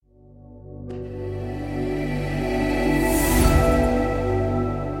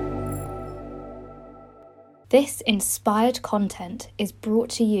This inspired content is brought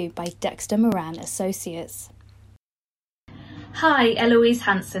to you by Dexter Moran Associates. Hi, Eloise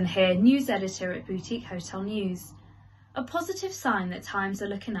Hanson here, news editor at Boutique Hotel News. A positive sign that times are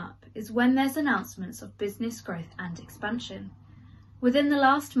looking up is when there's announcements of business growth and expansion. Within the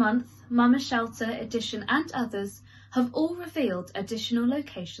last month, Mama Shelter, Edition and others have all revealed additional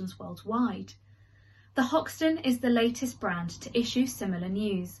locations worldwide. The Hoxton is the latest brand to issue similar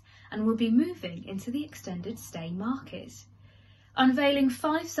news and will be moving into the extended stay market. Unveiling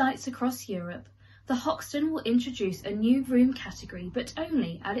 5 sites across Europe, the Hoxton will introduce a new room category but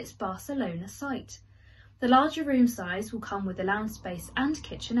only at its Barcelona site. The larger room size will come with a lounge space and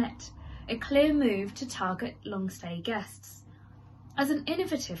kitchenette, a clear move to target long-stay guests. As an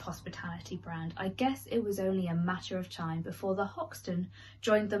innovative hospitality brand, I guess it was only a matter of time before the Hoxton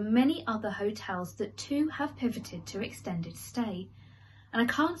joined the many other hotels that too have pivoted to extended stay. And I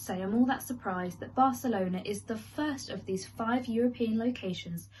can't say I'm all that surprised that Barcelona is the first of these 5 European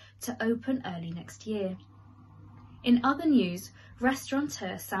locations to open early next year. In other news,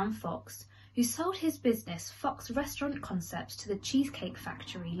 restaurateur Sam Fox, who sold his business Fox Restaurant Concepts to the Cheesecake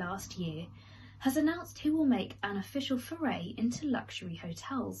Factory last year, has announced he will make an official foray into luxury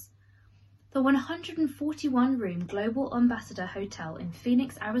hotels. The 141-room Global Ambassador Hotel in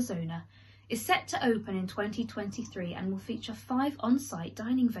Phoenix, Arizona, is set to open in 2023 and will feature 5 on-site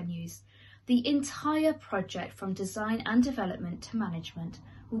dining venues. The entire project, from design and development to management,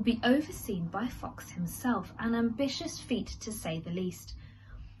 will be overseen by Fox himself, an ambitious feat to say the least.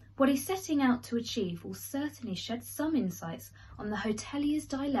 What he's setting out to achieve will certainly shed some insights on the hotelier's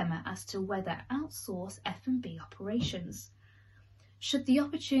dilemma as to whether outsource F&B operations. Should the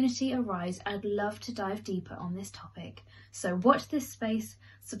opportunity arise, I'd love to dive deeper on this topic. So watch this space,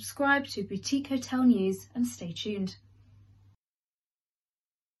 subscribe to Boutique Hotel News and stay tuned.